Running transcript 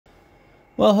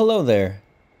Well, hello there.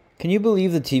 Can you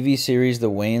believe the TV series The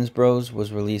Wayans Bros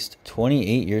was released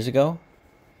 28 years ago?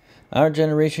 Our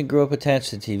generation grew up attached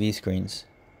to TV screens.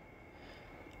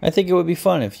 I think it would be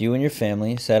fun if you and your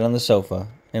family sat on the sofa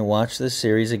and watched this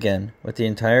series again with the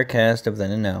entire cast of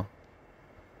then and now.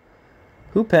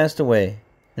 Who passed away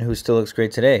and who still looks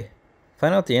great today?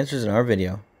 Find out the answers in our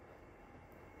video.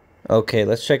 Okay,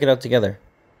 let's check it out together.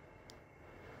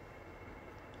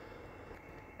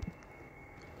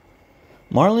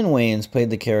 Marlon Wayans played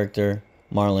the character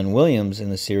Marlon Williams in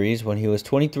the series when he was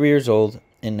 23 years old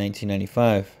in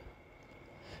 1995.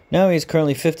 Now he is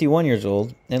currently 51 years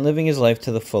old and living his life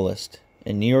to the fullest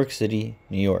in New York City,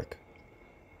 New York.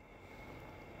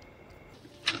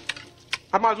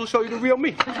 I might as well show you the real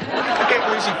me. I can't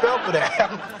believe she fell for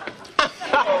that.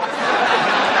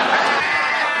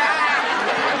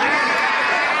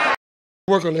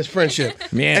 Work on this friendship.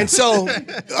 Yeah. And so,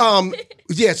 so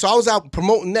I was out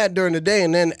promoting that during the day,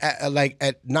 and then at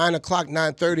 9 o'clock,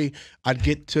 9:30, I'd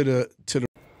get to the.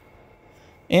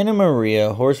 Anna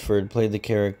Maria Horsford played the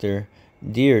character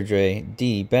Deirdre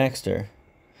D. Baxter.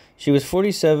 She was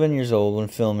 47 years old when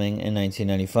filming in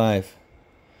 1995.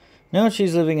 Now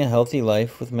she's living a healthy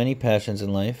life with many passions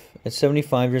in life at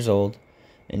 75 years old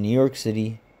in New York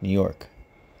City, New York.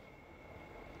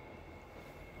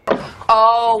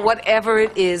 Oh, whatever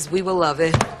it is, we will love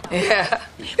it. Yeah.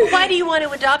 Why do you want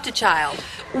to adopt a child?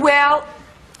 Well,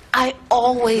 I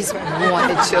always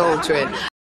wanted children.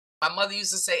 My mother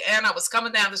used to say, Ann, I was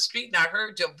coming down the street and I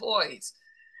heard your voice.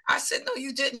 I said, no,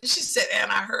 you didn't. She said,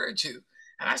 Ann, I heard you.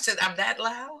 And I said, I'm that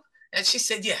loud? And she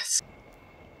said, yes.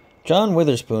 John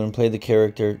Witherspoon played the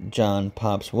character John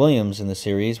Pops Williams in the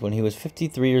series when he was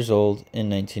 53 years old in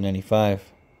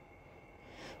 1995.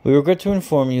 We regret to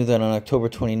inform you that on October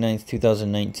 29,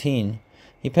 2019,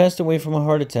 he passed away from a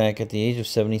heart attack at the age of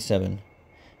 77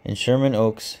 in Sherman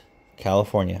Oaks,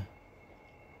 California.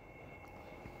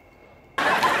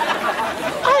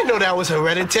 I didn't know that was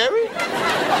hereditary.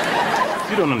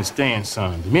 You don't understand,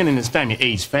 son. The men in this family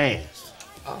age fast.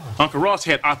 Uncle Ross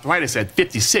had arthritis at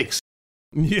 56.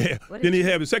 Yeah. Then he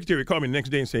have his secretary call me the next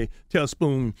day and say, tell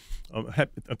Spoon,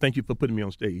 thank you for putting me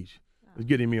on stage.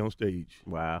 Getting me on stage.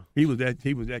 Wow. He was that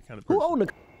kind of person. Who owned the...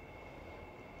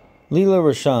 Leela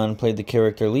Rashan played the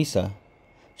character Lisa.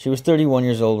 She was 31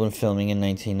 years old when filming in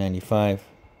 1995.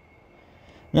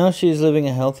 Now she is living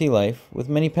a healthy life with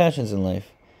many passions in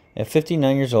life at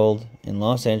 59 years old in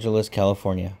Los Angeles,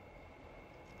 California.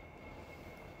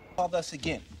 Called us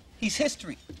again. He's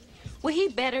history. Well, he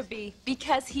better be,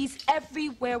 because he's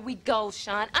everywhere we go,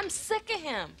 Shawn. I'm sick of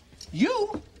him.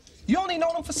 You? You only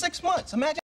known him for 6 months.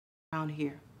 Imagine. Around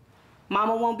here.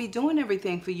 Mama won't be doing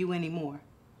everything for you anymore.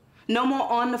 No more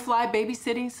on-the-fly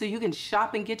babysitting so you can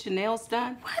shop and get your nails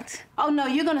done? What? Oh, no,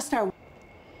 you're gonna start...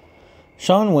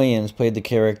 Shawn Wayans played the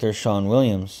character Shawn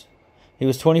Williams. He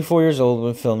was 24 years old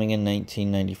when filming in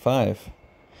 1995.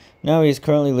 Now he is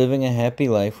currently living a happy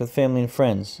life with family and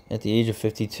friends at the age of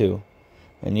 52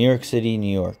 in New York City,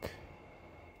 New York.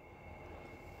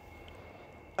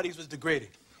 Bodies was degraded.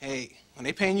 Hey, when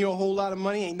they paying you a whole lot of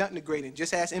money, ain't nothing degrading.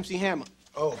 Just ask MC Hammer.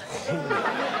 Oh.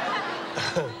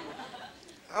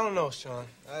 I don't know, Shawn.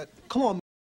 Come on.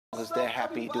 They're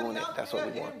happy doing it. That's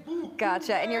what we want.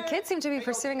 Gotcha. And your kids seem to be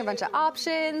pursuing a bunch of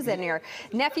options, and your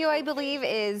nephew, I believe,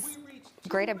 is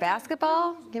great at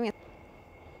basketball. Give me a...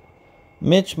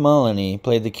 Mitch Moloney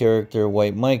played the character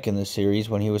White Mike in the series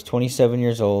when he was 27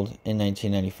 years old in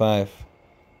 1995.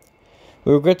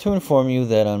 We regret to inform you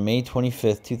that on May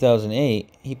 25, 2008,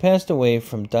 he passed away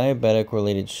from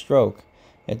diabetic-related stroke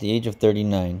at the age of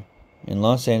 39 in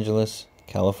Los Angeles,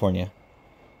 California.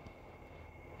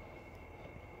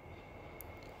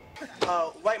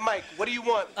 White Mike, what do you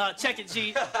want? Check it,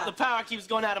 G. The power keeps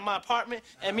going out of my apartment,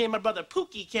 and me and my brother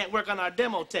Pookie can't work on our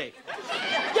demo tape.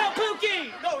 Yo, Pookie!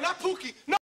 No, not Pookie.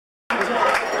 No.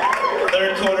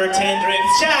 Third quarter, 10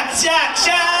 drinks. Shaq!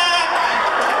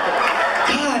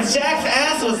 God, Shaq's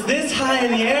ass was this high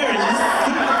in the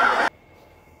air.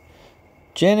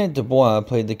 Janet Dubois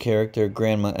played the character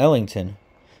Grandma Ellington.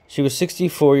 She was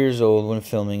 64 years old when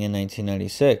filming in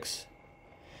 1996.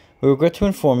 We regret to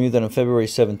inform you that on February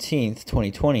 17,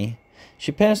 2020,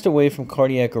 she passed away from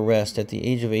cardiac arrest at the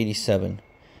age of 87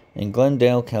 in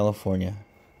Glendale, California.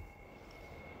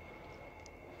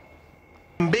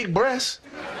 Big breasts.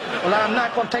 Well, I'm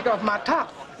not going to take off my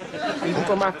top. Even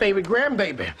for my favorite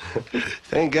grandbaby.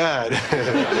 Thank God.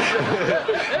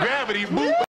 Gravity,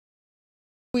 boop.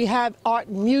 We have art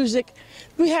and music.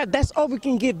 That's all we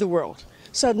can give the world.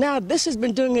 So now this has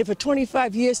been doing it for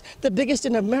 25 years, the biggest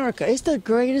in America. It's the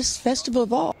greatest festival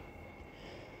of all.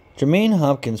 Jermaine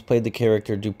Hopkins played the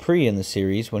character Dupree in the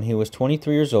series when he was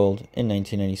 23 years old in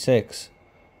 1996.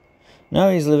 Now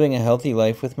he's living a healthy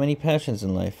life with many passions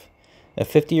in life, at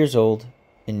 50 years old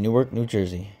in Newark, New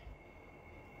Jersey.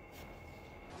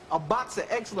 A box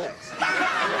of X-Lax.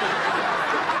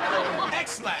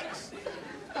 X-Lax.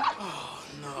 Oh,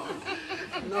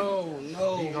 no.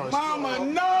 No. Mama,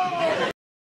 no!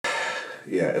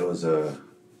 Yeah, it was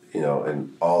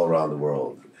and all around the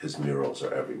world, his murals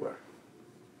are everywhere.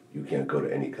 You can't go to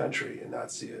any country and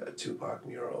not see a Tupac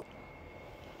mural.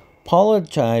 Paula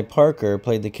Jai Parker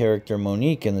played the character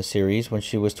Monique in the series when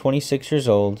she was 26 years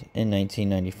old in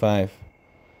 1995.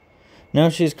 Now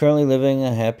she is currently living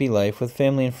a happy life with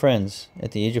family and friends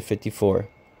at the age of 54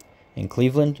 in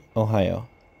Cleveland, Ohio.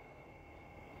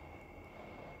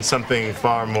 Something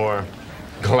far more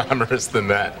glamorous than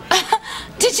that.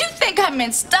 Did you think I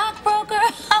meant stockbroker?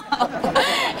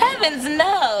 Heavens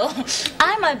no.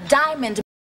 I'm a diamond.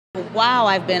 Wow,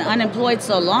 I've been unemployed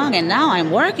so long and now I'm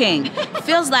working.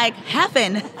 Feels like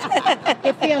heaven.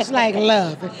 It feels like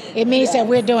love. It means that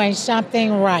we're doing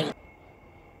something right.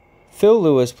 Phil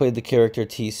Lewis played the character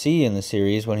TC in the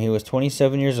series when he was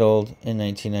 27 years old in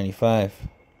 1995.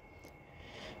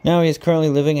 Now he is currently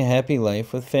living a happy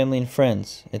life with family and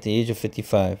friends at the age of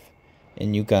 55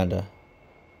 in Uganda.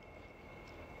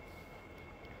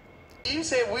 You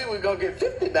said we were gonna get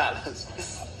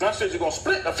 $50. I said you're gonna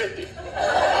split the 50.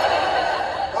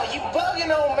 Are you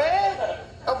bugging on, man?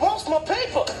 I want my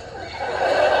paper.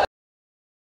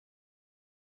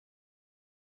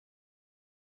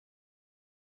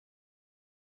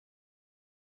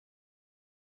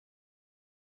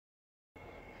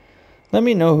 Let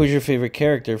me know who's your favorite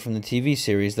character from the TV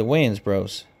series The Wayans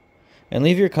Bros, and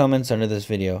leave your comments under this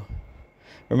video.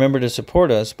 Remember to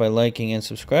support us by liking and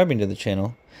subscribing to the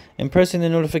channel, and pressing the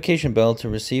notification bell to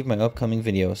receive my upcoming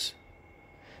videos.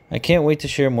 I can't wait to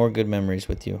share more good memories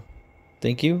with you.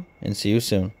 Thank you, and see you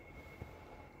soon.